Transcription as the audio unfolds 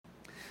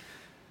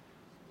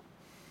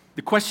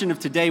The question of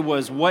today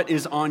was, what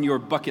is on your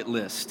bucket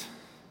list?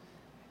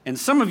 And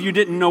some of you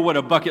didn't know what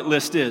a bucket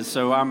list is,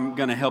 so I'm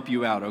going to help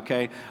you out,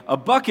 okay? A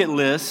bucket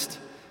list,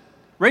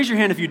 raise your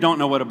hand if you don't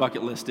know what a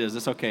bucket list is.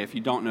 It's okay if you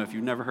don't know, if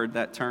you've never heard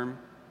that term.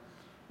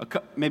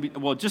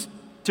 Just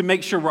to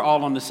make sure we're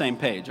all on the same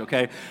page,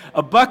 okay?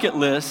 A bucket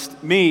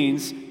list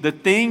means the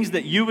things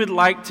that you would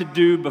like to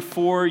do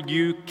before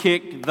you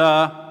kick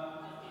the...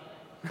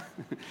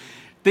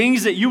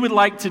 things that you would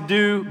like to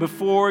do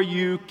before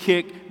you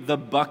kick the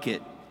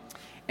bucket.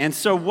 And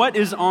so what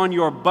is on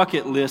your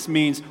bucket list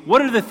means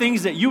what are the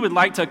things that you would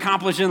like to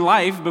accomplish in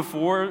life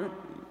before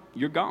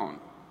you're gone,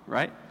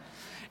 right?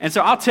 And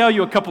so I'll tell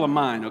you a couple of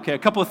mine, okay? A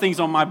couple of things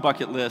on my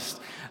bucket list.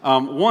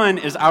 One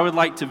is I would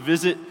like to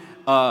visit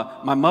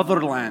my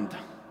motherland.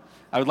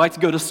 I would like to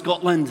go to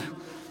Scotland.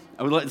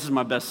 This is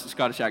my best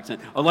Scottish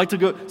accent. I'd like to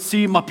go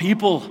see my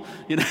people.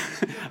 You know,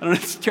 I don't know,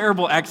 it's a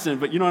terrible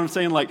accent, but you know what I'm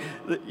saying? Like,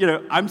 you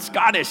know, I'm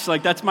Scottish.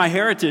 Like, that's my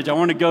heritage. I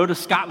want to go to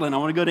Scotland. I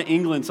want to go to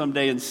England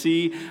someday and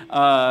see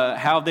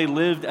how they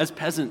lived as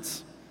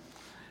peasants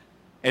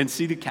and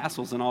see the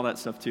castles and all that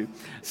stuff too.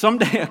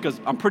 Someday,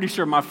 because I'm pretty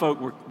sure my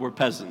folk were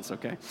peasants,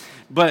 okay?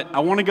 But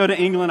I want to go to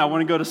England. I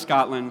want to go to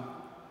Scotland.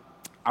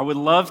 I would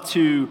love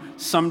to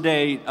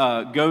someday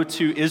go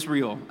to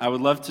Israel. I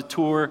would love to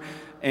tour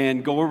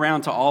and go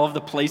around to all of the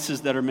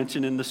places that are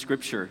mentioned in the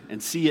scripture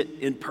and see it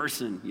in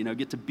person, you know,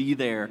 get to be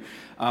there.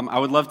 I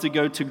would love to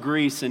go to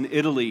Greece and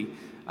Italy.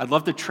 I'd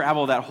love to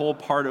travel that whole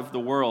part of the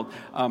world.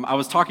 I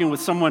was talking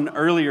with someone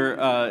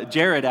earlier,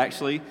 Jared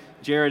actually.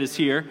 Jared is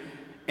here.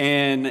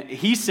 And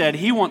he said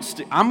he wants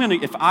to,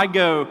 if I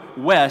go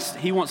west,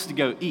 he wants to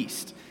go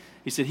east.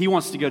 He said he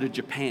wants to go to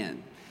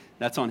Japan.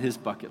 That's on his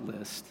bucket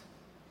list.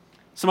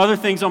 Some other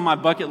things on my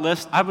bucket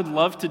list, I would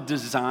love to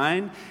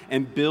design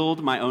and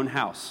build my own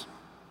house.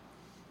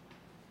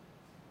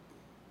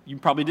 You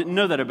probably didn't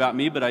know that about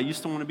me, but I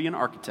used to want to be an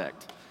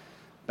architect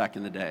back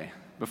in the day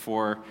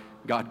before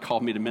God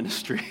called me to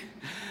ministry.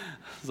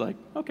 I was like,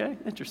 okay,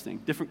 interesting.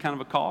 Different kind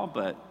of a call,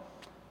 but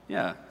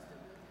yeah.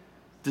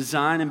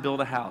 Design and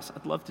build a house.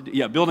 I'd love to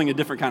do, building a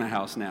different kind of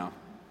house now.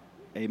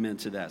 Amen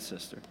to that,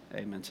 sister.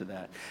 Amen to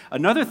that.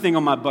 Another thing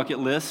on my bucket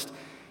list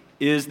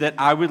is that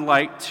I would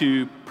like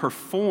to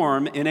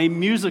perform in a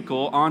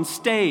musical on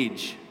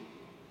stage.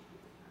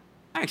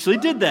 I actually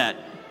did that.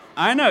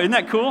 I know, isn't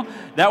that cool?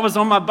 That was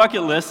on my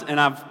bucket list, and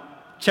I've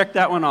checked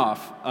that one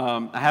off.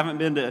 I haven't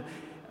been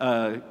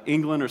to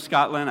England or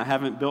Scotland. I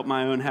haven't built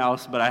my own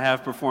house, but I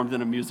have performed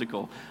in a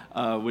musical,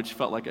 which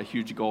felt like a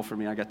huge goal for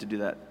me. I got to do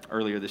that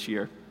earlier this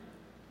year.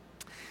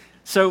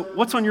 So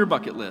what's on your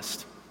bucket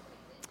list?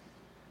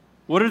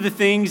 What are the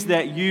things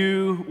that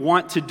you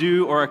want to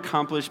do or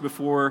accomplish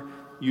before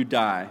you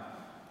die?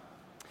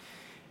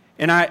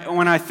 And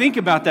when I think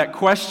about that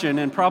question,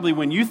 and probably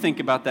when you think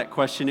about that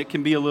question, it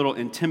can be a little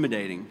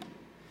intimidating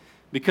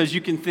because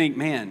you can think,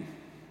 man,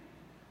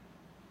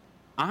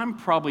 I'm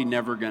probably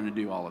never going to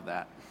do all of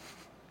that.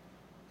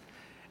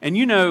 And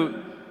you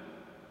know,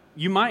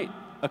 you might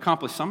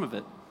accomplish some of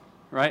it,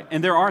 right?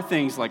 And there are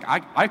things like,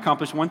 I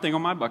accomplished one thing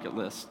on my bucket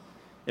list.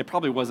 It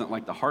probably wasn't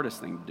like the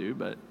hardest thing to do,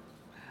 but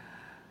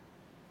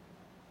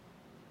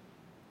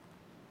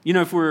you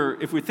know,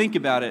 if we think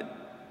about it,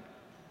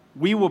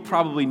 we will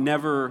probably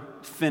never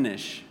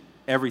finish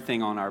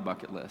everything on our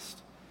bucket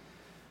list.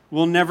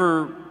 We'll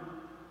never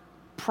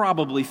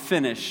probably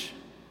finish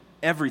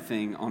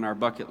everything on our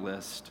bucket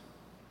list.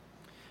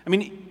 I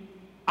mean,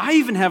 I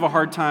even have a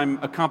hard time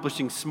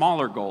accomplishing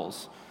smaller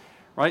goals,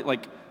 right?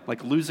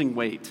 Like losing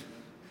weight,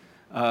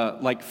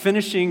 like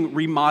finishing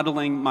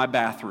remodeling my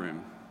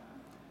bathroom,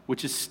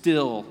 which is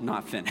still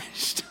not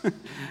finished.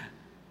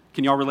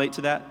 Can y'all relate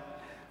to that?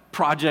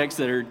 Projects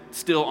that are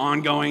still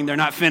ongoing, they're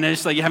not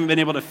finished, like you haven't been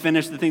able to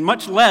finish the thing,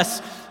 much less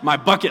my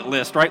bucket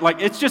list, right? Like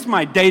it's just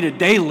my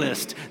day-to-day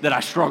list that I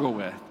struggle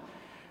with,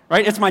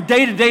 right? It's my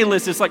day-to-day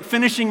list. It's like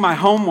finishing my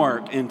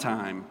homework in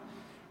time,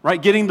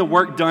 right? Getting the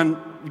work done,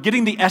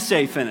 getting the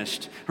essay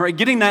finished, right?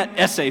 Getting that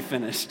essay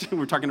finished. We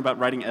were talking about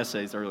writing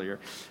essays earlier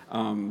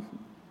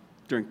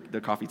during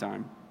the coffee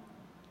time.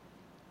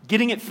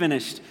 Getting it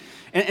finished.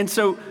 And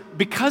so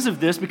because of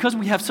this, because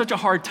we have such a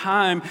hard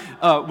time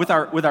with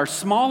our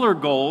smaller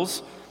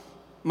goals,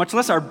 much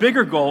less our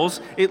bigger goals,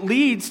 it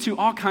leads to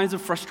all kinds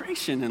of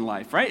frustration in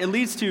life, right? It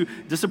leads to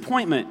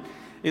disappointment.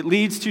 It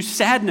leads to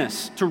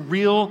sadness, to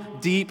real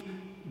deep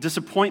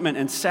disappointment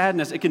and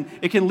sadness. It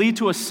can lead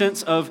to a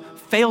sense of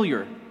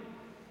failure.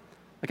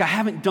 Like I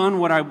haven't done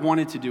what I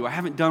wanted to do. I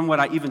haven't done what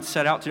I even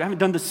set out to do. I haven't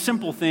done the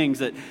simple things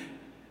that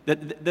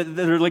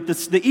are like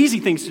the easy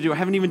things to do. I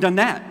haven't even done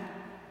that.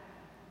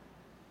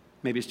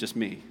 Maybe it's just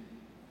me.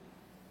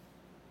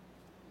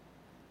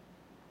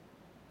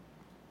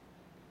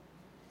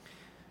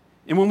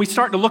 And when we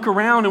start to look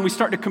around and we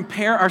start to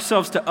compare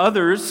ourselves to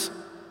others,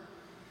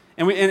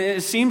 and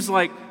it seems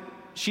like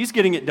she's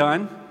getting it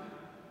done,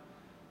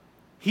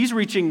 he's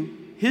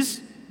reaching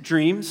his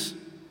dreams,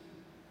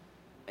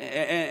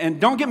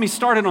 and don't get me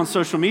started on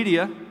social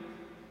media,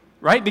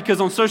 right? Because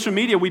on social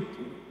media,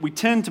 we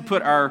tend to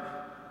put our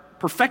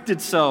perfected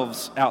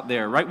selves out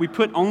there, right? We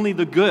put only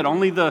the good,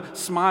 only the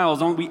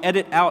smiles, we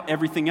edit out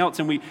everything else,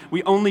 and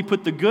we only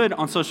put the good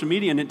on social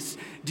media, and it's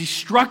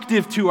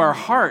destructive to our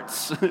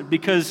hearts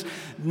because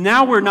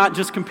now we're not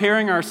just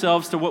comparing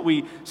ourselves to what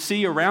we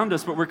see around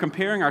us, but we're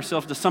comparing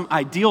ourselves to some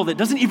ideal that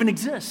doesn't even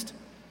exist.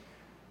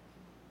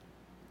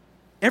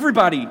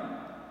 Everybody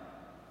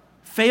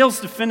fails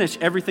to finish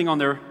everything on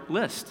their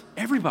list.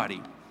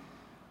 Everybody.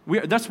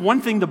 That's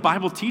one thing the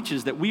Bible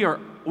teaches, that we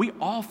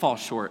all fall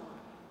short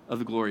of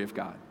the glory of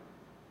God.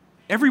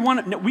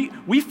 Everyone,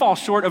 we fall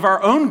short of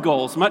our own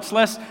goals, much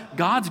less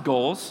God's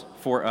goals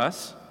for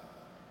us.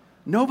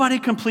 Nobody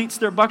completes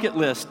their bucket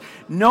list.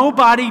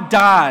 Nobody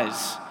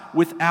dies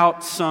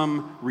without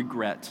some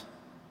regret.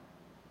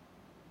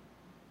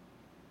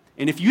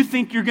 And if you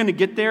think you're going to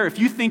get there, if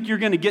you think you're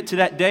going to get to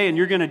that day and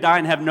you're going to die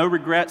and have no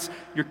regrets,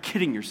 you're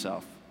kidding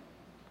yourself.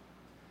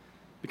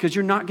 Because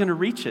you're not going to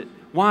reach it.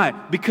 Why?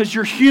 Because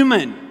you're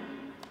human.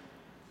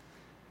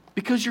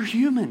 Because you're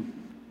human.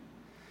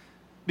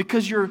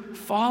 Because you're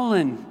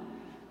fallen.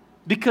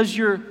 Because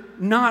you're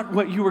not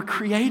what you were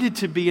created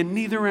to be, and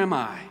neither am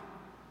I.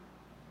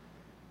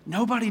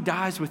 Nobody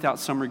dies without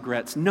some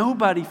regrets.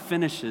 Nobody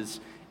finishes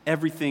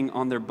everything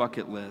on their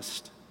bucket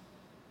list.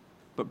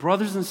 But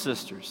brothers and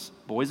sisters,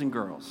 boys and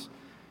girls,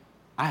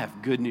 I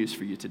have good news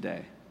for you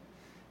today.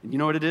 And you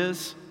know what it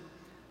is?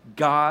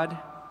 God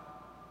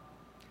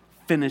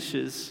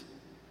finishes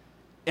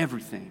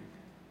everything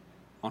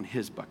on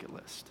His bucket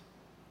list.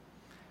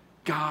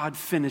 God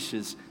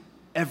finishes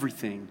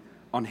everything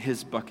on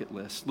His bucket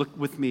list. Look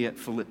with me at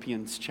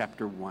Philippians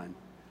chapter 1,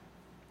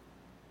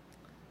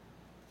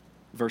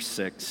 verse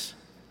 6.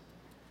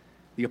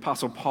 The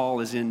Apostle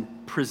Paul is in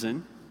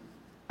prison.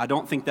 I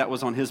don't think that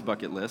was on his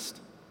bucket list.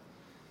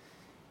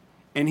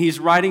 And he's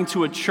writing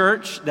to a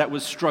church that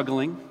was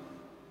struggling,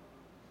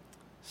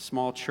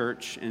 small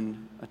church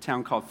in a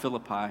town called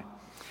Philippi.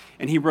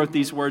 And he wrote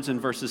these words in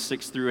verses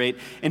 6 through 8.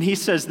 And he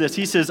says this,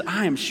 he says,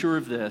 I am sure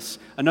of this.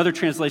 Another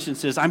translation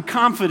says, I'm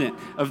confident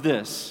of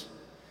this,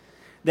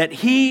 that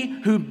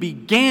He who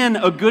began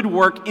a good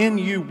work in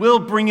you will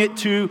bring it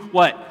to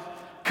what?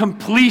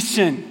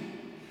 Completion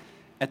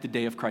at the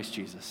day of Christ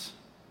Jesus.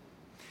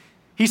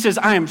 He says,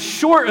 I am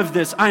sure of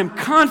this, I am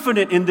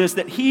confident in this,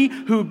 that He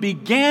who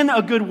began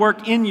a good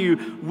work in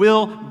you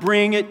will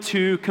bring it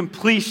to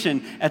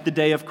completion at the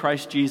day of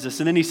Christ Jesus.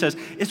 And then he says,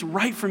 it's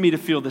right for me to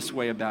feel this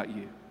way about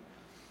you,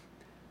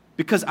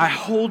 because I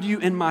hold you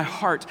in my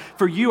heart,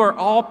 for you are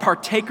all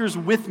partakers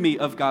with me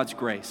of God's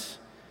grace,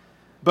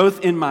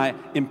 both in my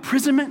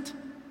imprisonment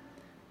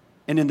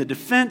and in the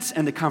defense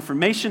and the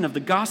confirmation of the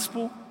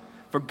gospel.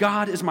 For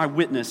God is my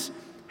witness,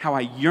 how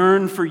I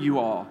yearn for you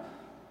all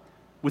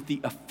with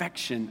the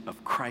affection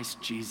of Christ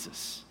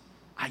Jesus.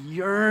 I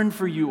yearn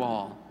for you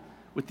all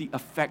with the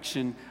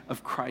affection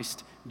of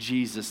Christ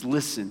Jesus.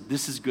 Listen,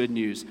 this is good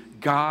news.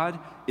 God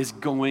is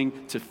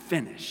going to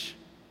finish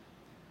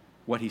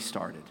what He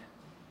started.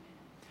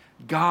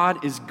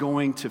 God is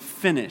going to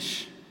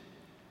finish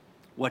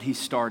what He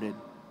started.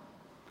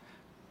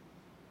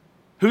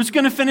 Who's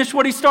going to finish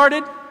what He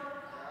started?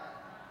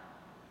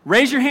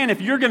 Raise your hand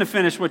if you're going to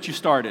finish what you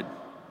started.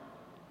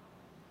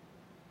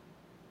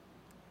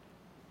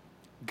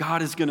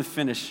 God is going to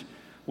finish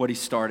what He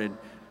started.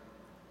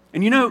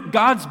 And you know,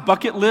 God's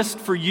bucket list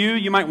for you,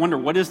 you might wonder,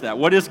 what is that?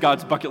 What is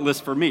God's bucket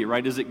list for me,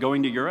 right? Is it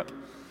going to Europe?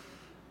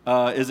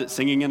 Is it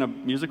singing in a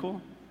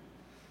musical?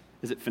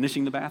 Is it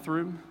finishing the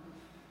bathroom?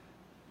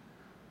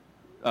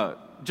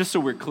 Just so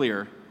we're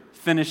clear,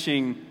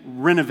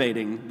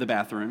 renovating the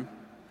bathroom.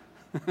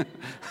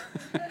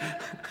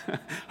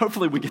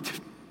 Hopefully we get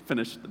to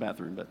finish the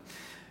bathroom, but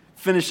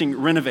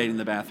renovating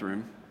the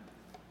bathroom.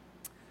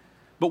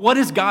 But what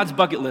is God's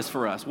bucket list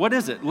for us? What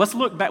is it? Let's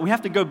look back. We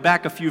have to go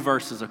back a few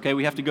verses, okay?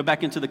 We have to go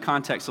back into the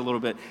context a little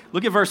bit.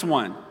 Look at verse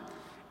 1.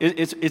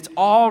 It's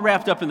all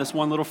wrapped up in this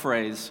one little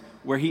phrase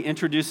where he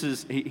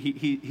introduces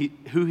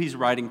who he's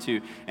writing to,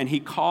 and he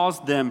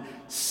calls them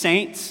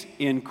saints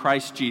in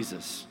Christ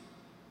Jesus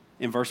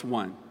in verse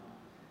 1.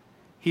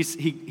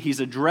 He's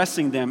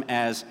addressing them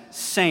as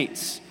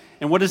saints.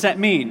 And what does that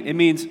mean? It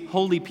means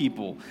holy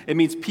people. It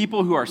means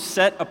people who are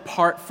set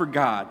apart for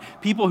God.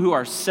 People who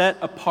are set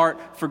apart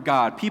for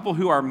God. People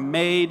who are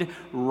made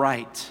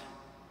right.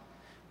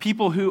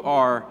 People who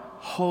are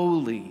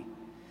holy.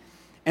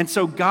 And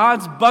so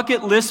God's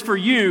bucket list for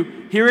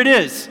you, here it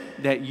is,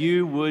 that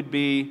you would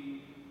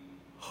be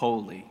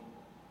holy.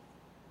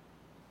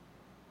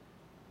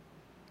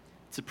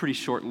 It's a pretty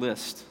short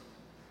list.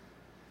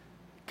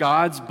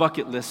 God's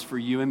bucket list for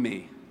you and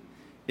me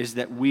is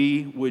that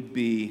we would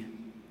be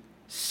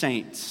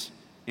saints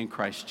in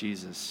Christ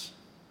Jesus.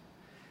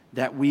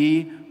 That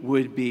we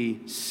would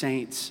be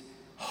saints,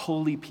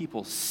 holy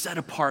people, set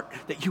apart,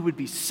 that you would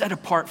be set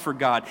apart for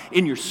God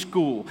in your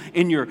school,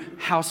 in your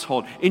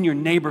household, in your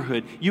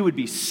neighborhood. You would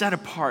be set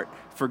apart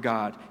for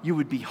God. You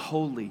would be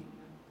holy.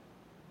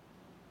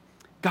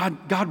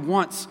 God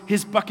wants,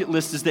 His bucket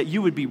list is that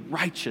you would be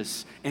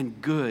righteous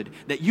and good,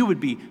 that you would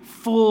be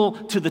full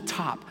to the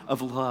top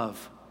of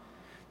love,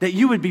 that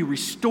you would be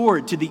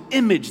restored to the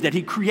image that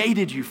He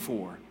created you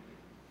for.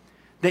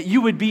 that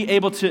you would be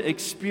able to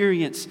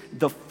experience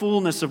the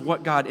fullness of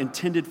what God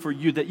intended for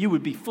you, that you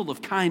would be full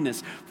of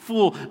kindness,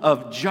 full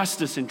of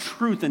justice and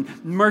truth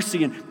and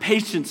mercy and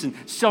patience and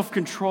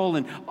self-control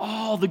and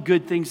all the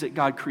good things that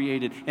God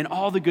created and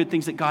all the good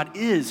things that God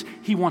is.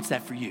 He wants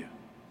that for you.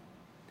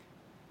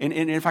 And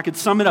if I could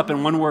sum it up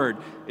in one word,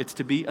 it's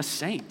to be a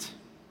saint.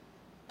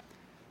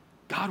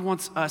 God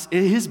wants us,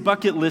 his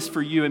bucket list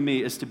for you and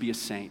me is to be a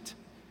saint.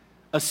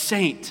 A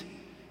saint.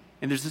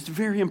 And there's this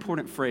very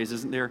important phrase,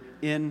 isn't there?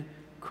 In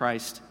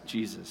Christ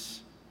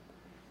Jesus.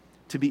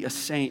 To be a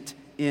saint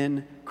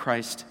in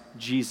Christ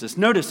Jesus.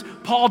 Notice,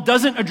 Paul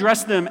doesn't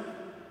address them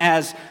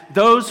as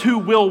those who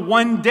will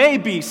one day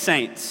be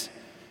saints,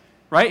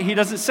 right? He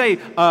doesn't say,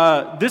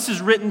 this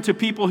is written to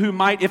people who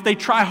might, if they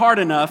try hard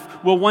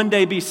enough, will one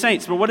day be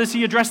saints. But what does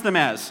he address them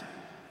as?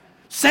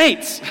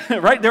 Saints,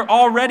 right? They're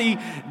already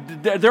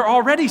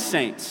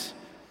saints.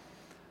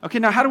 Okay,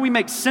 now how do we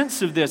make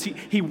sense of this?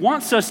 He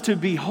wants us to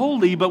be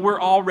holy, but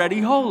we're already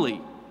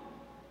holy.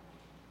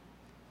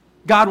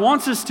 God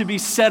wants us to be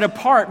set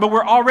apart, but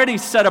we're already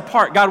set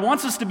apart. God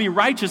wants us to be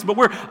righteous, but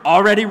we're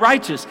already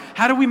righteous.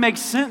 How do we make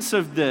sense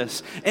of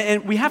this?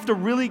 And we have to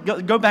really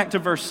go back to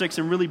verse 6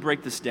 and really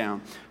break this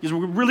down. Because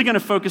we're really going to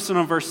focus in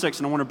on verse 6,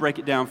 and I want to break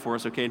it down for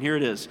us, okay? And here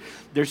it is.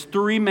 There's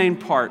three main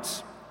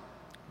parts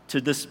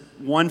to this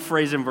one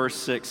phrase in verse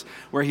 6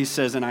 where he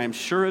says, "And I am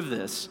sure of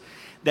this,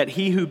 that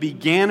he who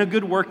began a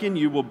good work in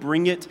you will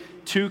bring it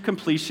to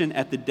completion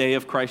at the day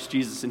of Christ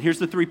Jesus." And here's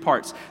the three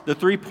parts. The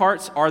three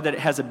parts are that it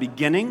has a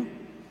beginning,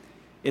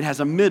 it has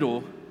a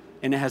middle,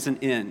 and it has an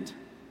end.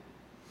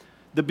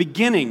 The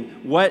beginning,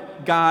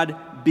 what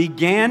God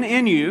began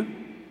in you.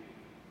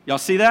 Y'all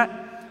see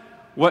that?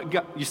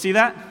 You see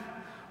that?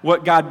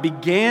 What God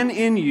began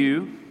in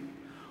you,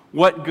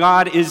 what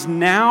God is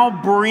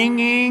now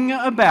bringing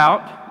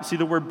about. You see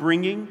the word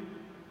bringing?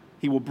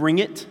 He will bring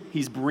it.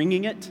 He's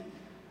bringing it.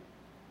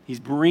 He's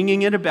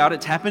bringing it about.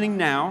 It's happening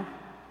now.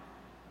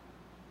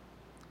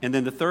 And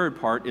then the third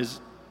part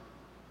is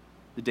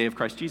the day of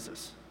Christ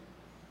Jesus.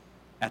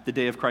 At the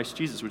day of Christ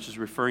Jesus, which is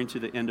referring to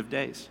the end of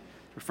days,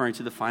 referring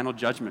to the final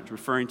judgment,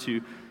 referring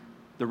to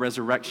the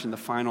resurrection, the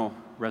final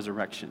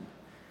resurrection.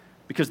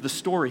 Because the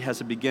story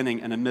has a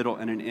beginning and a middle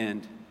and an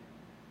end.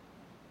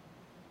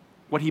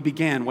 What he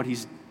began, what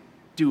he's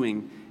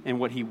doing, and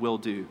what he will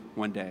do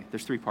one day.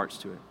 There's three parts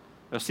to it.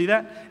 You'll see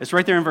that? It's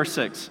right there in verse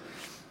 6.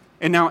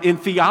 And now in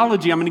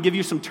theology, I'm going to give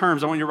you some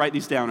terms. I want you to write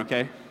these down,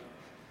 okay?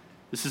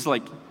 This is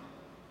like,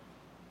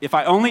 if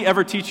I only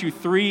ever teach you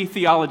 3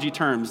 theology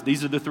terms,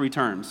 these are the 3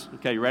 terms.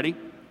 Okay, you ready?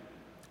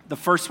 The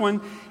first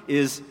one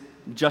is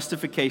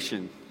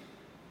justification.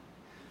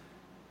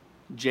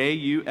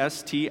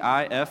 Justification.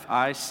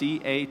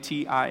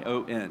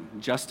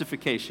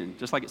 Justification,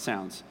 just like it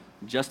sounds.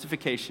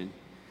 Justification.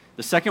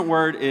 The second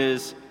word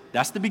is,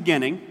 that's the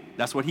beginning.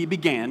 That's what he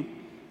began.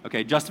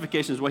 Okay,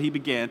 justification is what he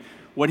began.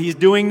 What he's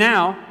doing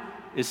now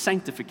is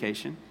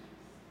sanctification.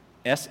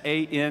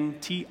 Sanctification.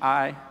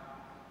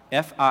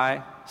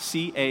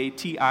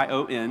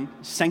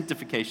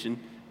 Sanctification.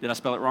 Did I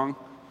spell it wrong?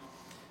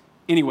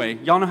 Anyway,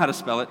 y'all know how to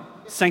spell it.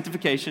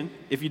 Sanctification.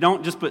 If you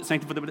don't, just put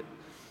sanctification.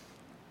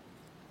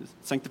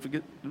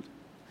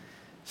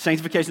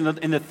 Sanctification.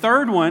 And the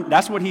third one,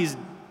 that's what he's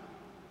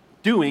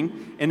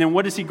doing. And then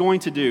what is he going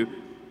to do?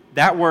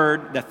 That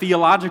word, that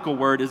theological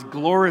word, is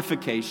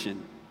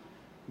glorification.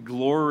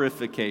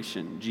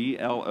 Glorification.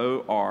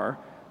 Glor.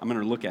 I'm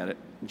going to look at it.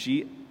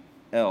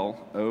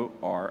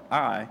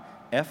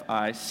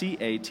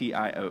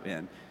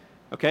 Glorification.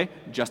 Okay?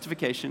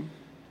 Justification.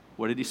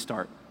 What did he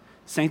start?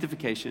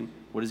 Sanctification.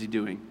 What is he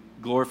doing?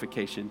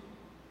 Glorification.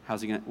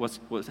 How's he going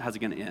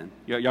to end?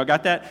 Y'all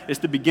got that? It's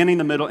the beginning,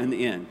 the middle, and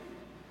the end.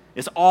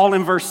 It's all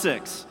in verse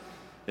 6.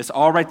 It's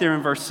all right there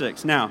in verse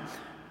 6. Now,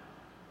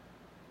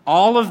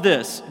 all of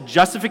this,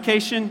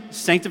 justification,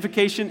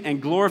 sanctification,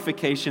 and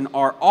glorification,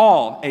 are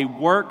all a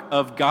work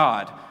of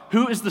God.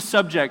 Who is the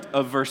subject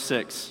of verse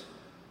 6?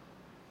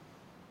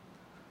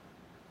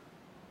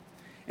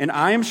 And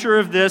I am sure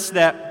of this,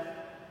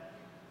 that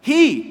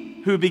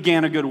he who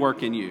began a good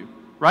work in you,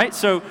 right?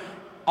 So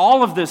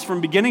all of this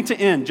from beginning to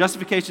end,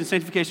 justification,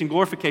 sanctification,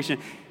 glorification,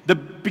 the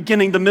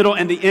beginning, the middle,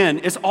 and the end,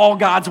 is all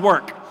God's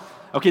work.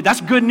 Okay,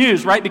 that's good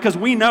news, right? Because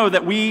we know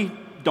that we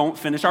don't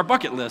finish our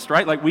bucket list,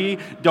 right? Like we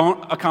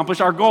don't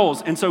accomplish our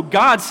goals. And so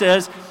God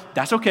says,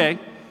 that's okay,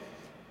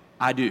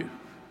 I do.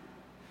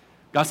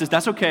 God says,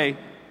 that's okay,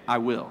 I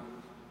will.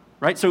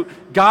 Right? So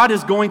God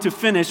is going to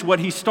finish what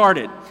he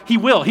started. He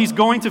will. He's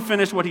going to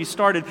finish what he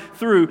started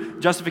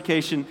through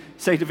justification,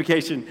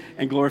 sanctification,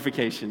 and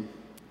glorification.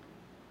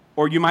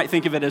 Or you might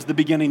think of it as the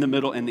beginning, the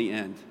middle, and the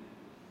end.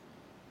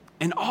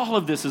 And all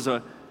of this is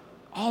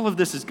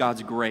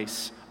God's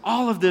grace.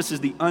 All of this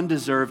is the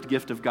undeserved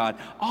gift of God.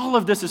 All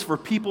of this is for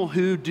people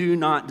who do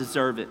not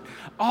deserve it.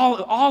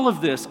 All of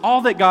this,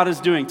 all that God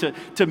is doing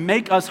to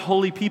make us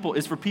holy people,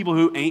 is for people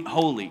who ain't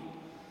holy.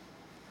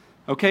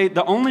 Okay?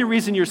 The only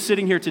reason you're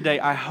sitting here today,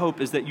 I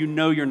hope, is that you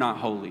know you're not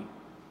holy.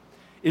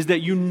 is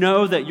that you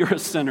know that you're a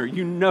sinner.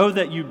 You know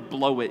that you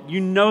blow it. You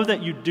know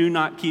that you do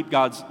not keep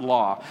God's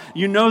law.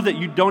 You know that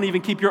you don't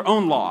even keep your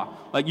own law.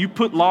 Like you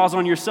put laws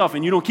on yourself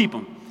and you don't keep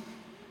them.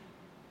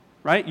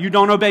 Right? You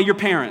don't obey your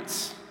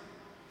parents.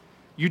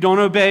 You don't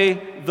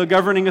obey the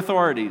governing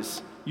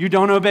authorities. You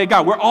don't obey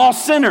God. We're all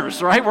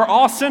sinners, right? We're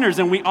all sinners,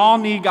 and we all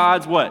need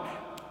God's what?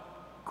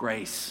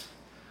 Grace.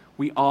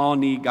 We all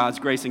need God's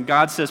grace. And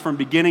God says from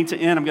beginning to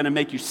end, I'm going to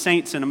make you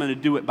saints, and I'm going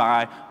to do it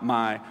by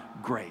my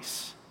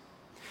grace.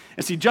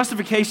 And see,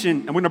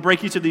 justification, I'm going to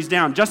break each of these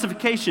down.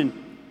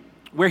 Justification,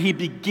 where he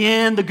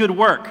began the good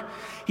work.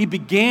 He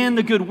began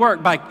the good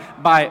work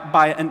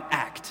by an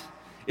act.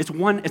 It's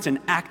an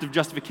act of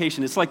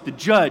justification. It's like the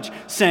judge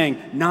saying,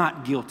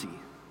 not guilty.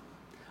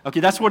 Okay,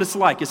 that's what it's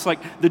like. It's like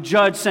the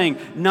judge saying,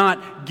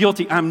 not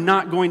guilty. I'm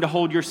not going to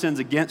hold your sins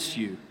against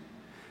you.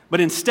 But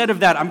instead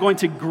of that, I'm going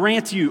to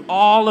grant you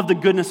all of the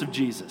goodness of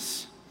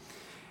Jesus.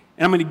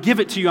 And I'm going to give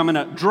it to you. I'm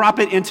going to drop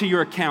it into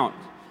your account.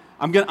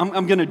 I'm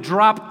going to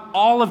drop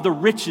all of the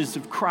riches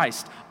of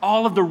Christ,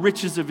 all of the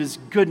riches of his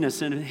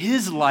goodness and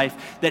his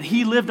life that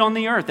he lived on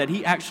the earth, that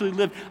he actually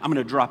lived. I'm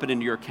going to drop it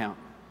into your account.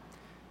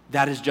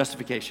 That is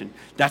justification.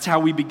 That's how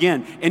we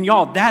begin. And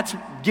y'all, that's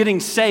getting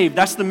saved.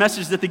 That's the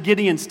message that the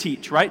Gideons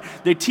teach, right?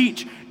 They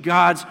teach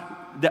God's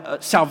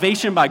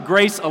salvation by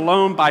grace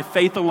alone, by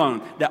faith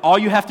alone. That all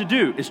you have to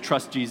do is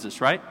trust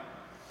Jesus, right?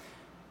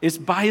 It's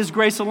by his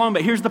grace alone.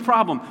 But here's the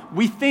problem.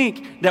 We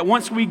think that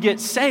once we get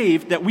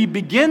saved, that we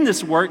begin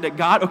this work, that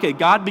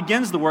God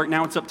begins the work,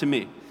 now it's up to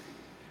me.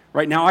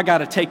 Right now I got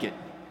to take it.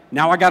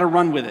 Now I got to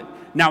run with it.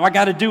 Now I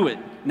got to do it.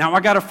 Now I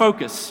got to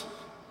focus.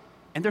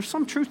 And there's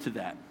some truth to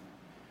that.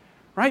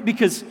 Right?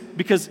 Because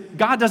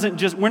God doesn't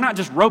just, we're not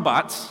just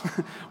robots.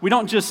 We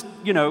don't just,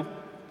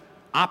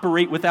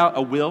 operate without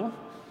a will.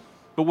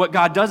 But what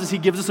God does is he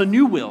gives us a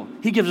new will.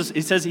 He gives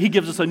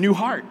us a new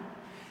heart.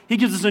 He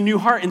gives us a new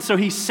heart, and so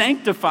he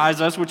sanctifies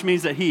us, which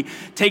means that he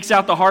takes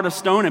out the heart of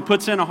stone and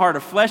puts in a heart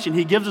of flesh, and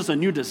he gives us a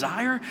new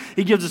desire.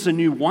 He gives us a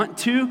new want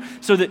to,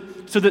 so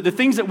that the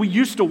things that we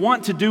used to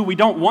want to do, we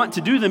don't want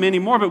to do them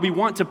anymore, but we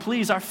want to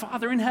please our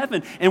Father in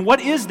heaven. And what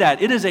is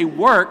that? It is a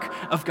work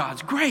of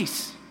God's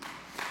grace.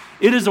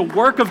 It is a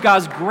work of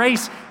God's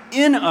grace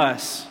in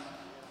us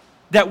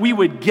that we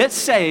would get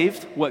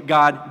saved, what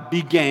God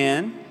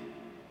began,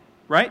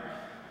 right?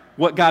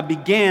 What God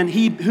began,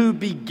 he who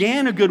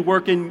began a good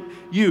work in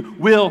you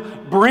will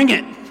bring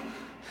it.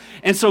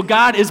 And so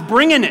God is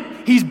bringing it.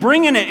 He's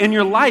bringing it in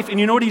your life. And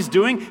you know what he's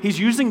doing? He's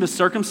using the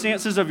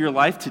circumstances of your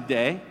life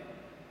today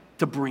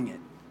to bring it.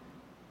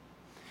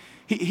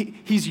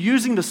 He's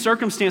using the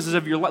circumstances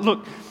of your life.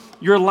 Look,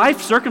 your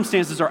life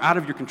circumstances are out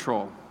of your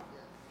control.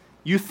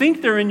 You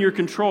think they're in your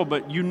control,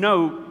 but you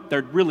know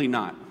they're really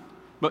not.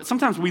 But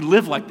sometimes we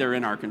live like they're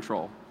in our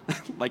control.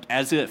 Like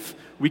as if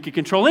we could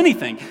control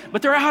anything,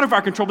 but they're out of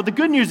our control. But the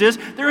good news is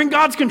they're in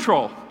God's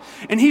control.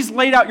 And he's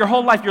laid out your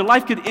whole life. Your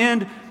life could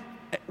end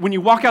when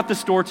you walk out the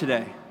store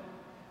today,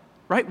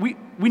 right? We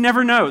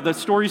never know. The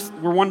stories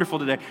were wonderful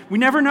today. We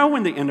never know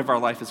when the end of our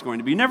life is going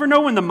to be. We never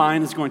know when the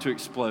mine is going to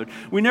explode.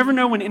 We never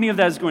know when any of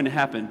that is going to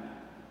happen,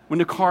 when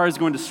the car is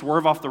going to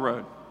swerve off the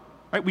road,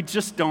 right? We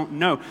just don't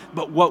know.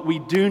 But what we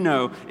do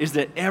know is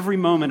that every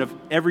moment of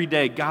every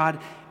day, God,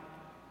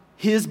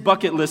 his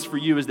bucket list for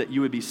you is that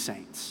you would be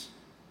saints.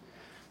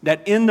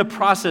 That in the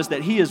process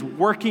that he is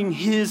working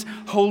his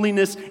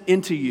holiness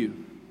into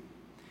you.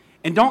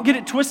 And don't get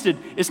it twisted.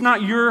 It's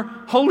not your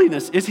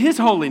holiness. It's his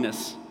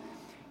holiness.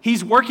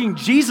 He's working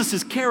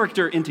Jesus'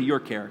 character into your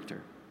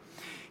character.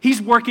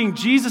 He's working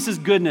Jesus'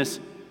 goodness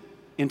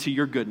into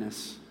your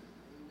goodness.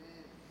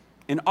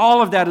 And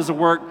all of that is a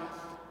work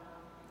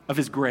of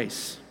his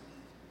grace.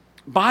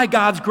 By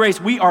God's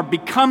grace, we are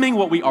becoming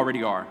what we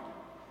already are.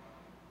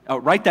 Oh,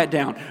 write that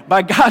down.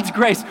 By God's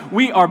grace,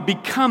 we are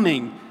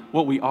becoming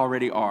what we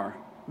already are.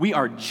 We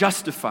are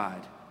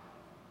justified.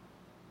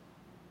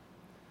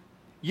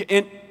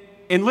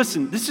 And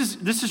listen, this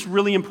is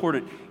really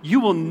important. You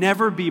will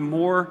never be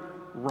more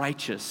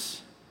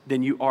righteous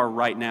than you are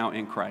right now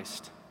in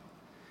Christ.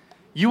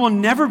 You will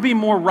never be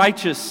more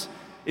righteous.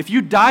 If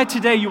you die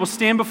today, you will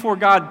stand before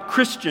God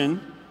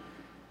Christian.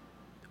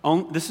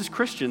 This is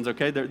Christians,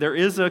 okay? There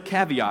is a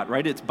caveat,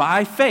 right? It's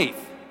by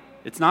faith.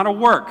 It's not a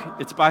work,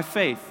 it's by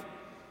faith.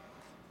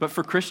 But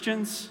for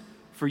Christians,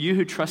 for you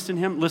who trust in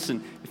him,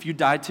 listen, if you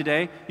died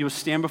today, you will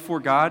stand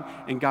before God,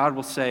 and God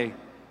will say,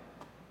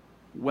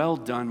 "Well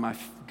done, my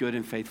good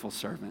and faithful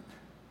servant."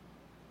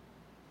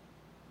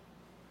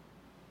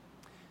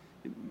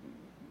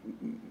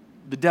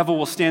 The devil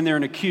will stand there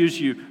and accuse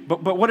you,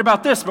 but what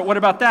about this? But what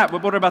about that?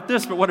 But what about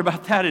this? But what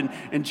about that?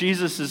 And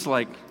Jesus is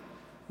like,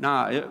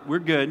 nah, we're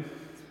good.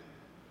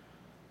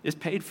 It's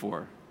paid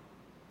for.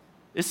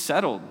 It's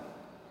settled.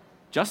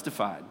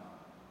 Justified,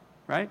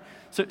 right?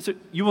 So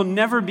you will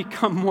never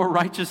become more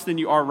righteous than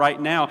you are right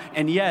now,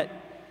 and yet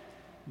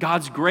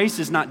God's grace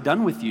is not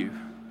done with you.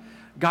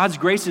 God's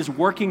grace is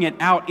working it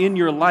out in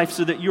your life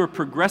so that you're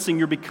progressing,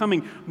 you're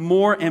becoming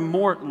more and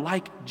more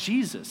like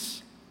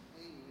Jesus.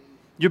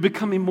 You're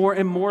becoming more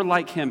and more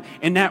like him.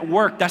 And that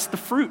work, that's the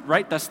fruit,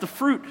 right? That's the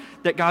fruit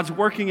that God's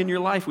working in your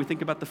life. We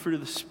think about the fruit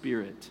of the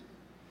Spirit.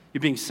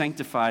 You're being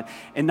sanctified.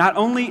 And not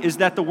only is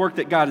that the work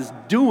that God is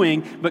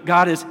doing, but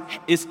God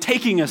is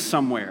taking us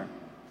somewhere.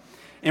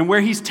 And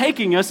where he's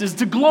taking us is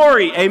to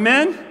glory.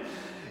 Amen?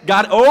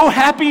 God, oh,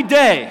 happy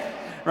day,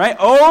 right?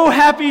 Oh,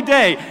 happy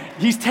day.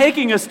 He's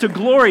taking us to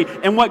glory.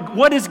 And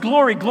what is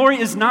glory?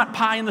 Glory is not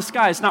pie in the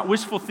sky. It's not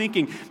wishful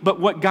thinking. But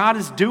what God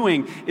is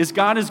doing is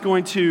God is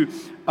going to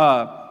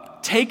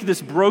take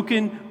this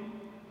broken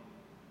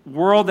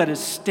world that is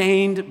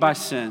stained by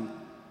sin,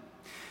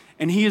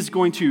 and he is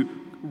going to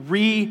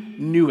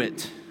renew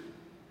it.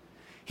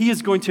 He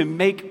is going to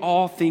make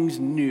all things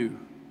new.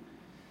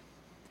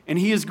 And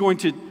he is going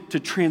to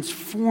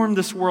transform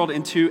this world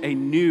into a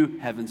new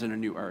heavens and a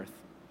new earth.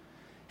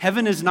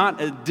 Heaven is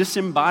not a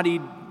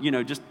disembodied,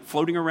 just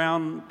floating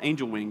around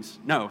angel wings.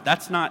 No,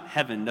 that's not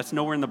heaven. That's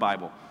nowhere in the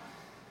Bible.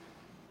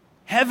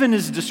 Heaven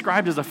is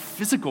described as a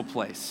physical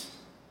place.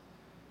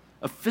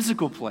 A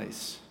physical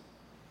place.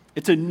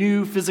 It's a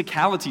new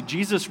physicality.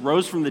 Jesus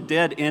rose from the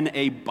dead in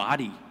a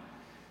body.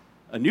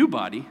 A new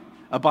body.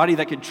 A body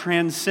that could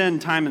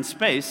transcend time and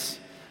space.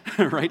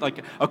 Right?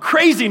 Like a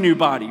crazy new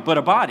body, but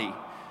a body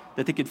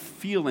that they could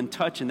feel and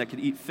touch and that could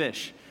eat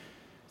fish.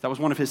 That was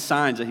one of his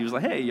signs that he was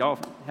like, hey, y'all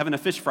having a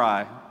fish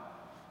fry.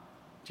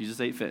 Jesus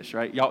ate fish,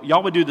 right?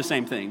 Y'all would do the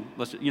same thing.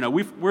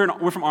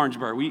 We're from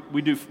Orangeburg.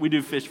 We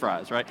do fish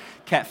fries, right?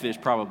 Catfish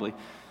probably.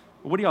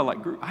 What do y'all like?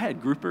 I had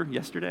grouper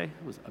yesterday.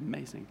 It was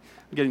amazing.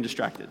 I'm getting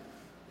distracted.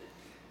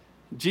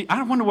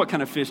 I wonder what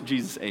kind of fish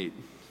Jesus ate.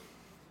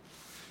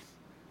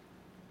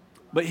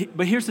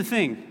 But here's the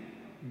thing.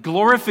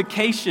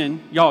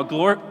 Glorification, y'all,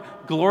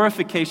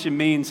 glorification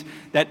means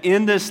that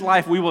in this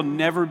life we will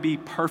never be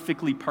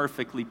perfectly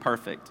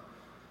perfect.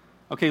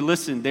 Okay,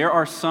 listen, there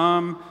are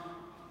some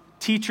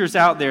teachers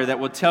out there that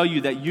will tell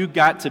you that you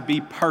got to be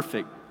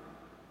perfect,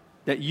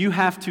 that you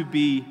have to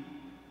be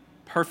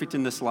perfect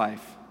in this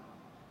life,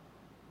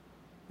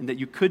 and that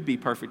you could be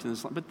perfect in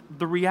this life. But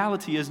the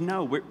reality is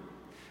no,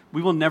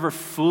 we will never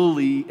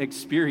fully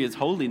experience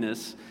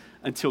holiness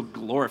until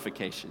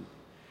glorification.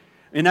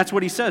 And that's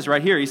what he says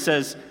right here. He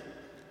says,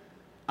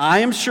 I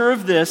am sure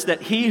of this,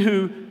 that he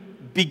who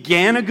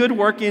began a good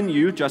work in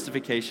you,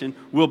 justification,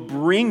 will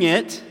bring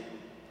it,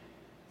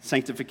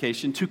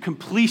 sanctification, to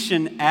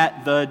completion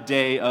at the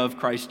day of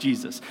Christ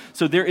Jesus.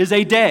 So there is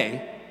a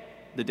day,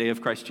 the day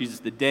of Christ Jesus,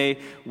 the day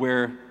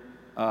where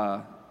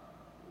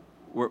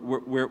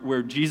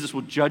Jesus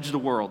will judge the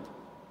world,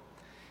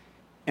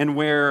 and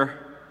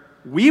where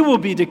we will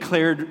be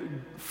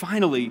declared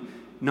finally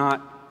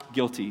not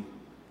guilty,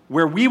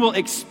 where we will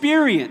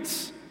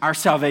experience our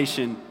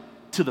salvation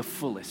to the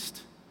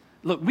fullest.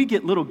 Look, we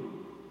get little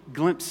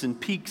glimpses and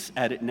peeks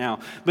at it now,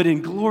 but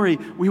in glory,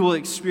 we will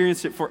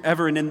experience it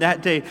forever. And in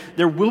that day,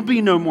 there will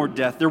be no more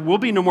death. There will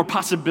be no more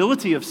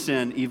possibility of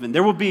sin even.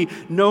 There will be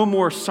no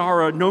more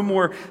sorrow, no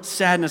more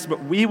sadness,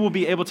 but we will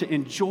be able to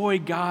enjoy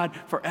God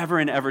forever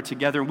and ever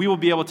together. And we will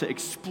be able to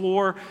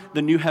explore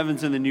the new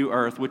heavens and the new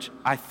earth, which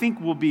I think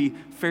will be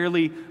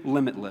fairly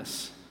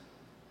limitless.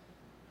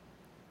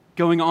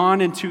 Going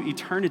on into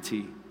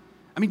eternity.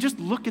 I mean, just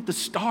look at the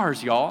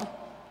stars, y'all.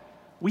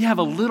 We have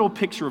a little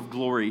picture of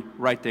glory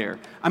right there.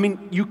 I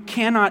mean, you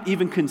cannot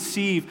even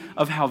conceive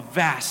of how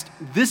vast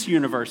this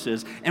universe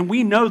is. And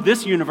we know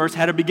this universe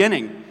had a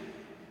beginning.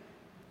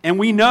 And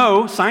we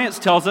know, science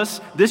tells us,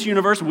 this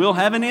universe will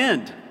have an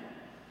end.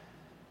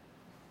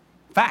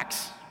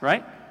 Facts,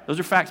 right? Those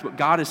are facts. But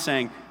God is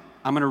saying,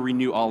 I'm going to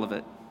renew all of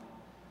it.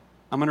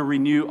 I'm going to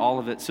renew all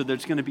of it. So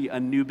there's going to be a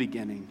new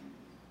beginning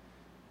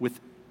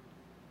with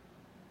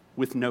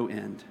no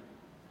end.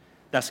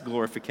 That's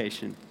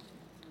glorification.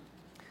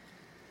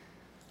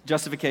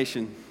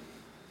 Justification,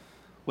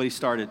 what he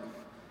started.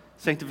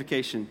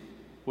 Sanctification,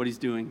 what he's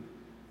doing.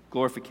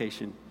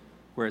 Glorification,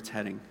 where it's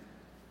heading.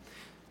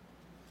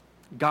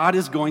 God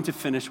is going to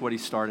finish what he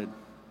started.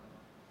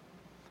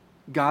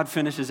 God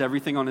finishes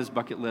everything on his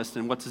bucket list.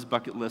 And what's his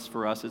bucket list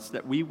for us? It's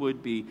that we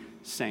would be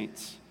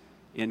saints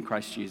in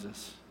Christ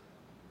Jesus.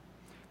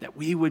 That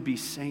we would be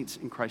saints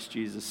in Christ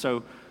Jesus.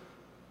 So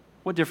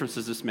what difference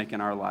does this make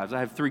in our lives? I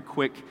have 3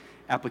 quick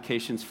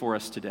applications for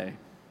us today.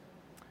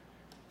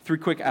 3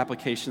 quick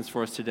applications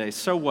for us today.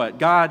 So what?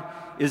 God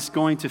is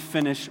going to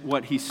finish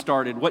what he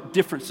started. What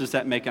difference does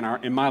that make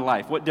in my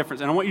life? What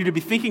difference? And I want you to be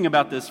thinking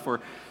about this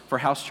for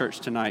house church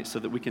tonight so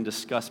that we can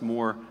discuss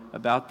more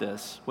about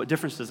this. What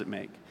difference does it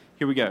make?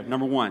 Here we go.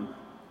 Number 1,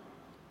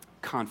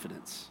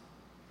 confidence.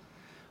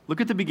 Look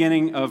at the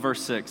beginning of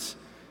verse 6.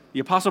 The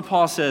Apostle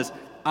Paul says,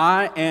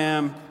 I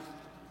am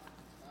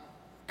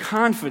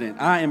confident.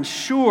 I am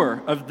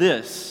sure of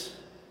this.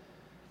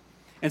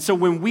 And so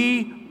we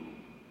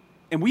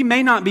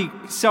may not be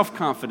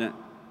self-confident,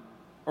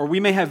 or we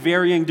may have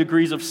varying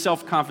degrees of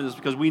self-confidence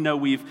because we know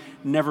we've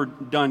never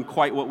done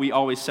quite what we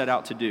always set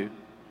out to do.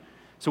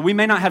 So we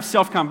may not have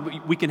self-confidence,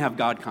 but we can have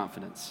God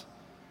confidence.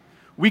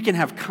 We can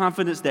have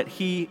confidence that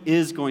he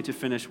is going to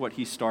finish what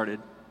he started.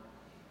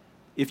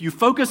 If you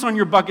focus on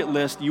your bucket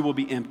list, you will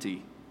be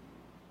empty.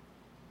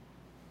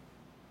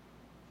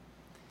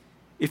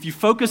 If you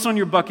focus on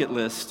your bucket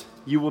list,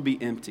 you will be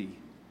empty.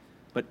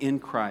 But in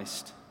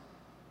Christ,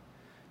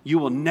 you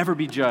will never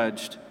be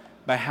judged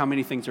by how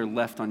many things are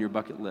left on your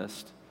bucket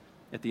list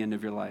at the end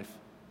of your life.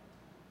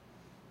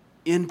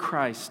 In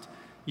Christ,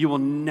 you will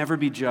never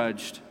be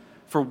judged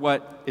for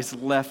what is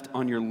left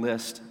on your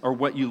list or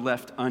what you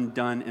left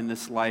undone in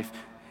this life.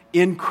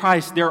 In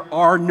Christ, there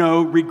are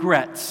no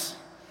regrets.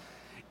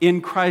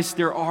 In Christ,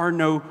 there are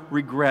no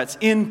regrets.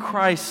 In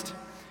Christ,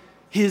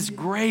 His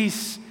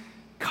grace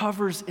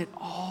covers it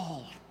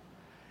all.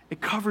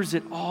 It covers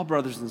it all,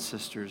 brothers and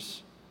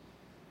sisters.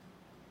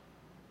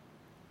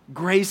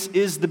 Grace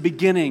is the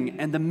beginning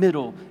and the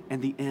middle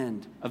and the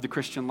end of the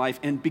Christian life.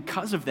 And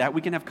because of that,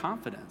 we can have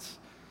confidence.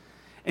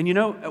 And you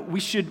know, we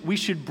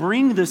should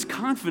bring this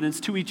confidence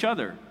to each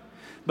other.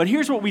 But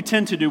here's what we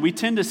tend to do. We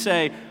tend to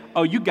say,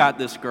 oh, you got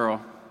this,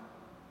 girl.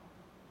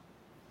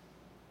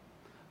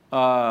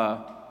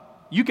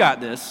 You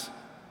got this.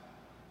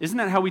 Isn't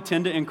that how we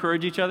tend to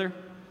encourage each other?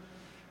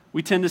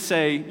 We tend to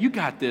say, you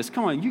got this.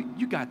 Come on,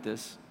 you got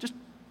this. Just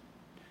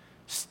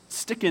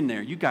stick in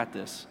there. You got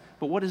this.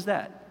 But what is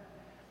that?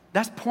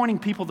 That's pointing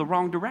people the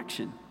wrong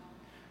direction,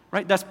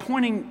 right? That's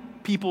pointing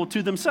people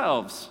to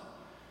themselves.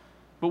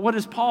 But what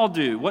does Paul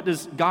do? What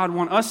does God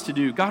want us to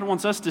do? God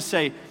wants us to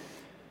say,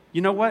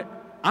 you know what?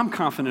 I'm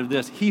confident of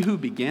this. He who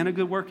began a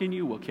good work in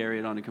you will carry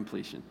it on to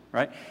completion,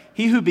 right?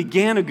 He who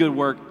began a good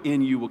work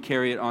in you will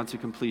carry it on to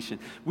completion.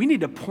 We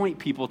need to point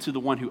people to the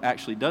one who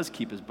actually does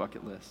keep his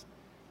bucket list.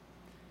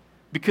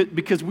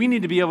 Because we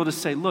need to be able to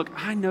say, look,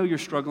 I know you're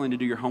struggling to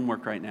do your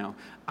homework right now.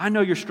 I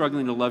know you're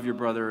struggling to love your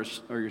brother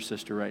or your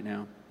sister right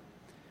now.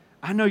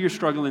 I know you're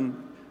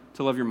struggling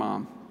to love your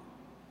mom.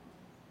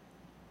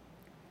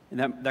 And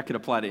that could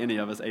apply to any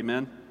of us,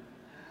 amen?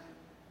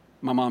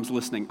 My mom's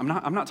listening.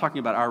 I'm not talking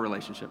about our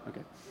relationship,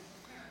 okay?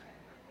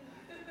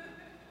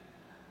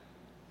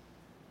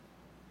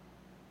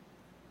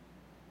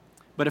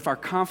 But if our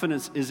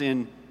confidence is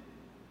in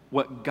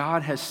what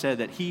God has said,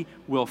 that He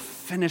will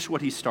finish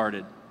what He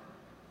started,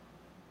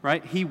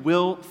 right? He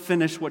will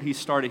finish what He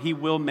started. He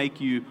will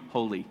make you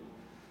holy.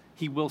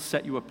 He will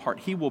set you apart.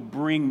 He will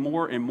bring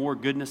more and more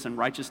goodness and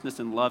righteousness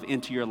and love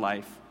into your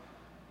life,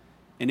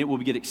 and it will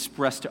get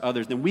expressed to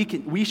others. Then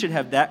we should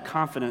have that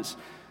confidence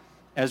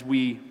as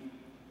we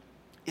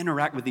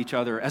interact with each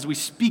other, as we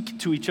speak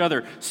to each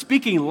other.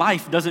 Speaking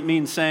life doesn't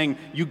mean saying,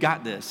 you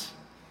got this.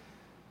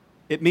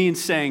 It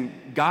means saying,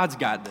 God's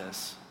got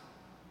this.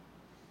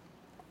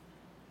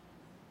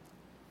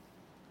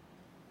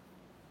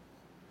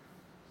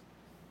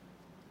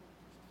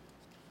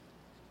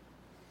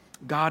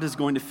 God is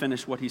going to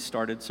finish what He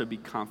started, so be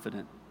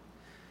confident.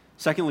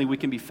 Secondly, we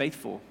can be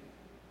faithful.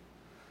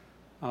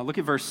 Look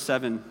at verse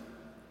 7.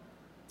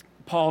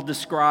 Paul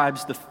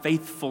describes the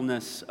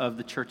faithfulness of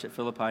the church at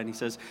Philippi, and he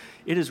says,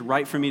 it is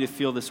right for me to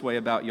feel this way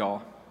about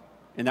y'all.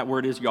 And that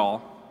word is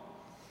y'all.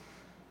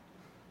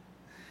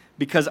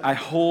 Because I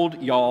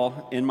hold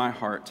y'all in my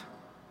heart.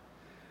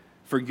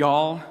 For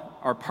y'all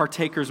are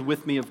partakers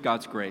with me of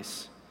God's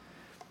grace,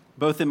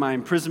 both in my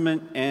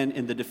imprisonment and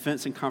in the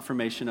defense and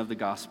confirmation of the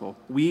gospel.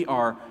 We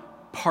are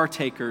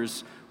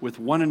partakers with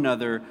one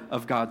another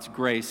of God's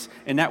grace.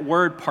 And that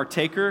word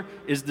partaker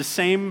is the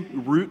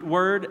same root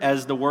word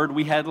as the word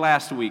we had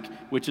last week,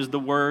 which is the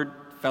word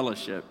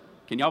fellowship.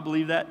 Can y'all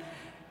believe that?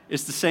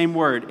 It's the same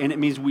word, and it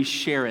means we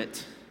share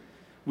it.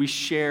 We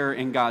share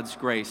in God's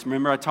grace.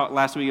 Remember I talked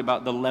last week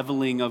about the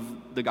leveling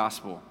of the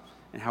gospel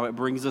and how it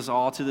brings us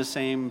all to the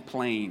same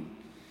plane.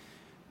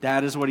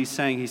 That is what he's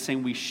saying. He's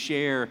saying we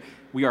share,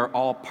 we are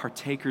all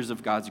partakers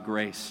of God's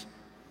grace.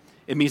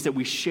 It means that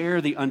we share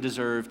the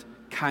undeserved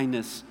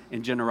kindness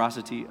and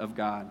generosity of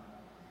God.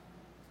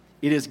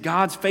 It is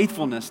God's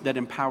faithfulness that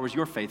empowers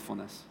your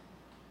faithfulness.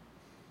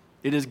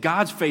 It is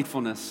God's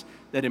faithfulness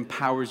that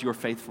empowers your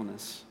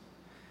faithfulness.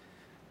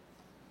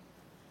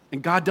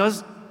 And God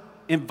does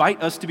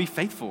invite us to be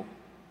faithful,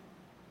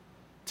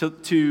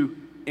 to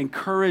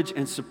encourage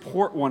and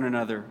support one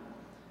another,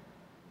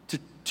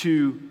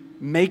 to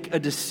make a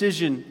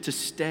decision to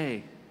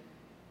stay,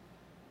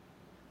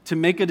 to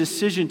make a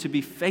decision to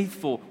be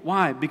faithful.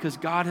 Why? Because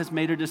God has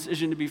made a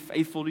decision to be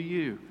faithful to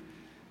you.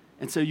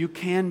 And so you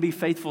can be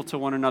faithful to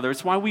one another.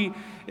 It's why we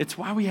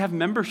have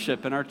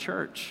membership in our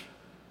church.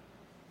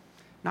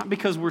 Not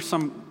because we're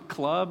some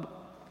club,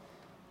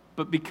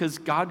 but because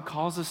God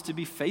calls us to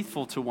be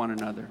faithful to one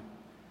another,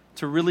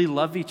 to really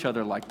love each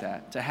other like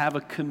that, to have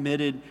a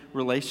committed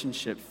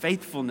relationship.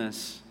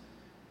 Faithfulness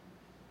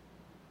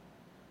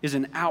is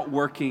an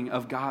outworking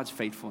of God's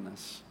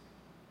faithfulness.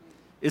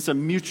 It's a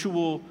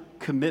mutual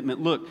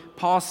commitment. Look,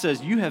 Paul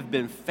says, you have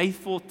been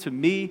faithful to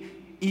me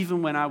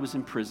even when I was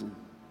in prison.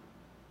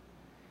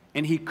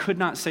 And he could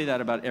not say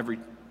that about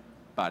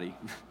everybody.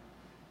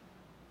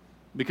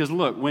 Because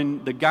look,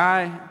 when the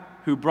guy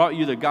who brought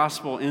you the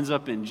gospel ends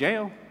up in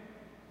jail,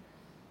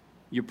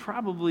 you're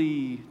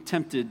probably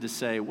tempted to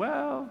say,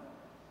 well,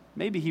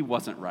 maybe he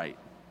wasn't right.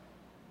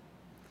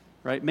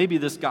 Right? Maybe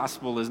this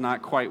gospel is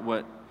not quite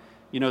what,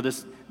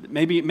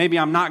 maybe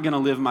I'm not going to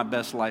live my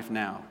best life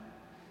now.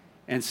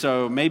 And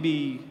so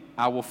maybe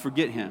I will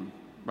forget him.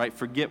 right?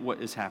 Forget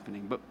what is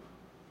happening.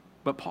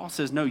 But Paul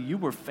says, no, you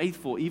were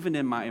faithful even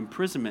in my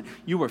imprisonment.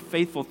 You were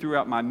faithful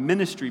throughout my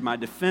ministry, my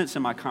defense,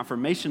 and my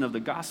confirmation of the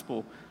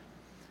gospel.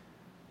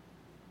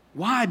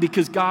 Why?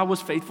 Because God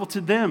was faithful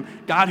to them.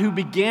 God who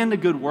began the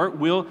good work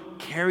will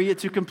carry it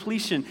to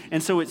completion.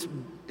 And so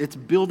it's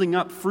building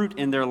up fruit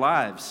in their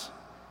lives.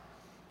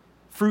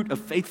 Fruit of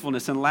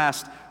faithfulness. And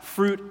last,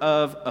 fruit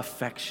of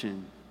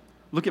affection.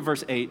 Look at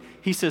verse 8.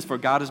 He says, for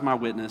God is my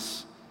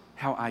witness,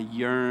 how I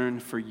yearn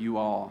for you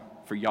all,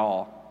 for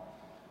y'all,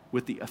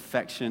 with the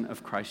affection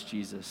of Christ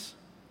Jesus.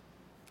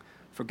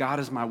 For God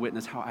is my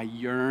witness, how I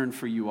yearn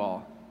for you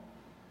all.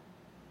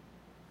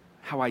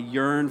 How I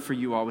yearn for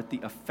you all with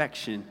the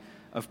affection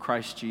of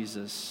Christ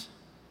Jesus.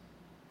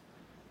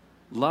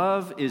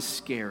 Love is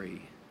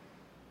scary.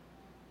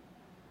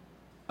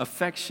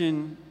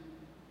 Affection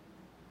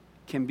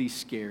can be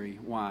scary.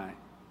 Why?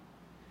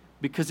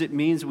 Because it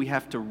means we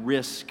have to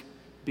risk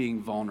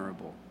being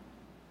vulnerable.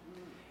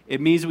 It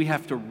means we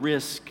have to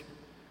risk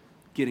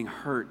getting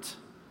hurt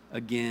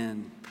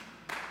again.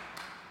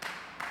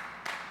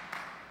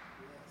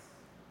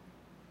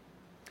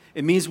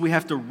 It means we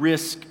have to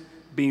risk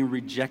being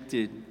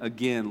rejected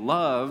again.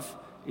 Love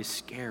is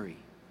scary,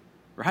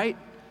 right?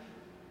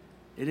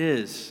 It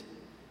is.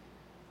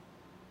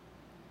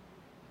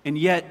 And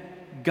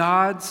yet,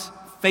 God's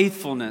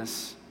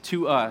faithfulness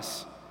to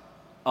us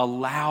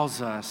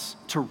allows us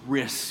to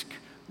risk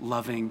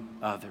loving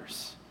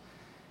others.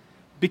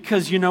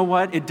 Because you know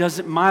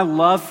what? My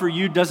love for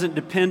you doesn't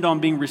depend on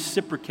being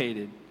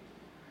reciprocated.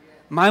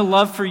 My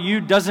love for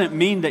you doesn't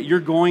mean that you're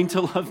going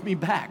to love me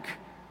back.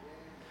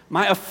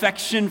 My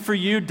affection for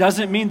you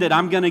doesn't mean that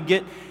I'm going to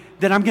get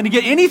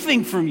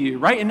anything from you,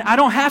 right? And I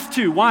don't have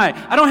to. Why?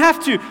 I don't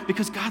have to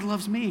because God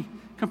loves me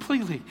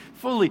completely,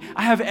 fully.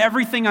 I have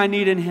everything I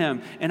need in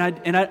Him, and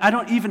I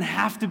don't even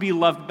have to be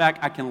loved back.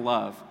 I can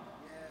love.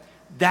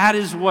 That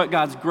is what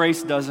God's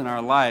grace does in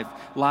our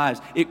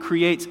lives. It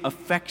creates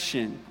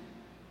affection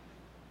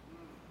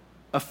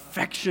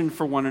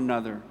for one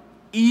another,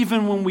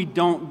 even when we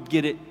don't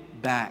get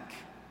it back.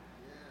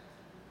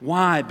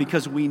 Why?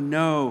 Because we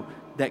know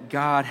that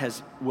God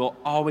will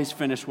always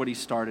finish what He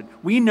started.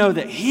 We know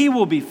that He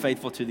will be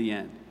faithful to the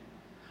end,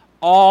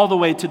 all the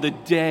way to the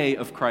day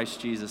of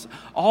Christ Jesus,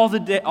 all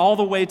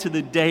the way to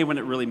the day when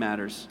it really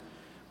matters,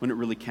 when it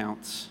really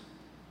counts.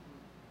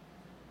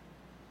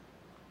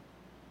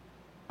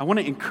 I want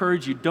to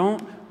encourage you,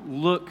 don't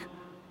look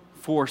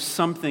for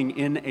something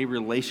in a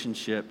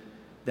relationship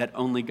that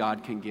only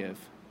God can give.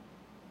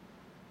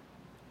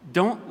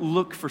 Don't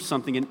look for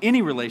something in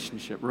any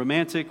relationship,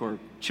 romantic or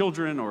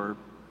children or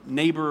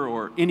neighbor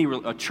or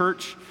a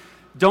church.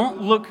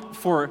 Don't look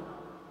for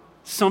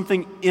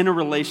something in a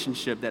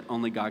relationship that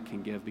only God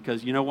can give,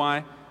 because you know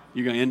why?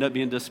 You're going to end up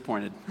being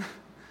disappointed.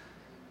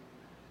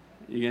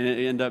 You're going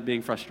to end up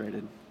being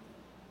frustrated.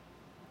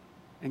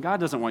 And God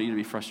doesn't want you to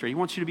be frustrated. He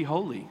wants you to be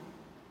holy.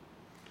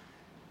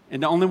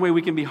 And the only way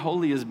we can be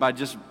holy is by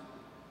just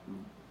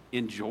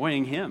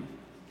enjoying Him,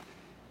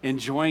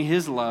 enjoying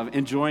His love,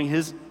 enjoying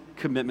His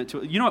commitment to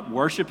it. You know what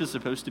worship is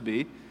supposed to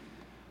be?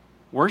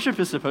 Worship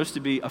is supposed to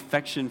be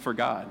affection for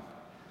God.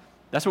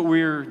 That's what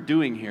we're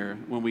doing here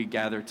when we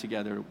gather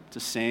together to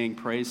sing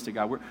praise to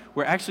God.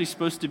 We're actually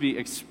supposed to be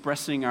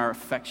expressing our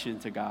affection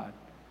to God.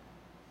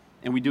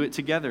 And we do it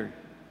together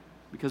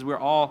because we're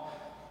all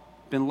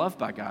been loved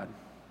by God.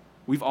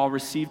 We've all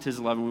received His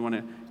love, and we want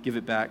to give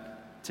it back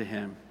to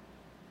Him.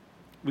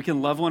 We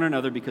can love one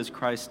another because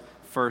Christ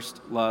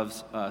first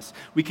loves us.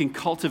 We can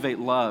cultivate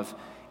love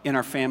in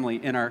our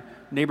family, in our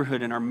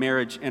neighborhood, in our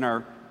marriage, in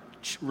our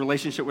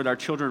relationship with our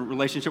children,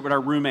 relationship with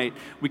our roommate.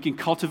 We can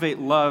cultivate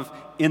love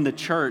in the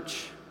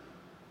church.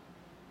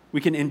 We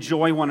can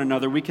enjoy one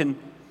another. We can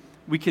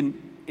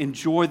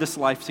enjoy this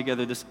life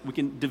together. We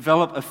can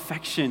develop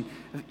affection.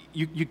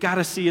 You got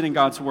to see it in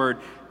God's Word.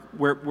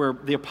 Where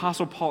the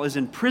Apostle Paul is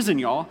in prison,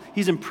 y'all.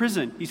 He's in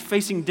prison. He's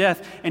facing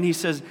death. And he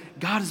says,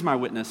 God is my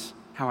witness,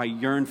 how I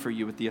yearn for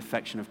you with the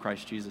affection of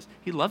Christ Jesus.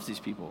 He loves these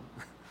people.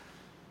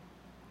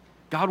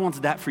 God wants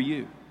that for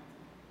you.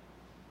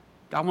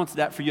 God wants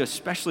that for you,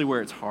 especially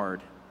where it's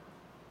hard.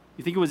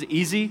 You think it was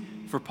easy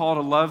for Paul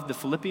to love the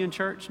Philippian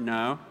church?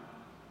 No,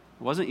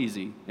 it wasn't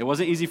easy. It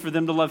wasn't easy for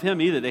them to love him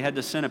either. They had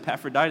to send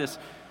Epaphroditus,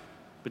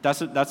 but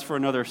that's for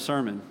another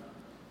sermon.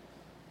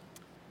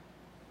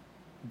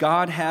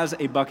 God has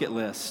a bucket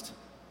list,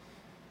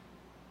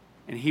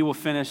 and He will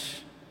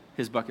finish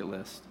His bucket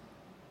list.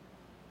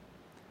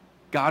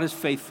 God is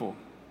faithful.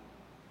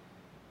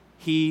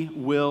 He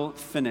will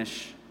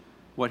finish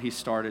what He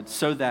started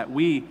so that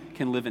we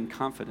can live in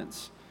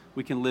confidence,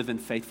 we can live in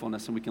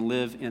faithfulness, and we can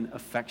live in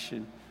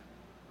affection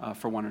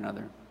for one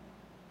another.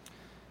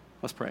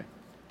 Let's pray.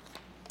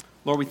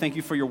 Lord, we thank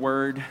You for Your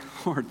word.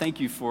 Lord,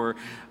 thank You for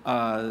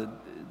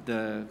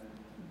the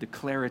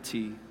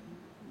clarity,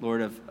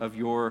 Lord, of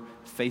Your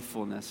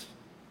faithfulness.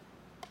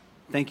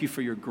 Thank You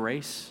for Your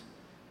grace,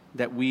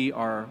 that we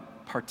are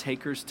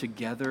partakers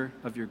together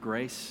of Your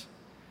grace,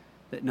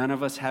 that none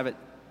of us have it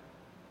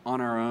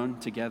on our own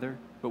together,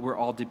 but we're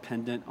all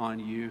dependent on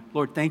You.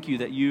 Lord, thank You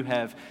that You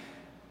have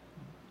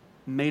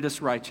made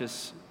us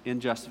righteous in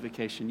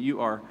justification. You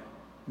are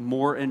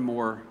more and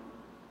more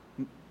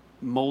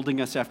molding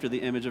us after the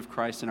image of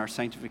Christ in our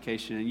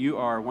sanctification, and you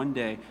are one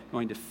day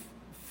going to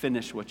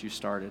finish what you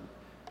started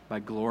by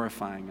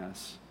glorifying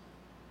us,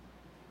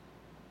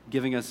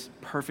 giving us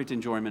perfect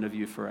enjoyment of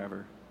you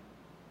forever.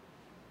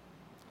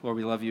 Lord,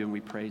 we love you and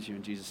we praise you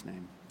in Jesus'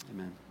 name.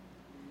 Amen.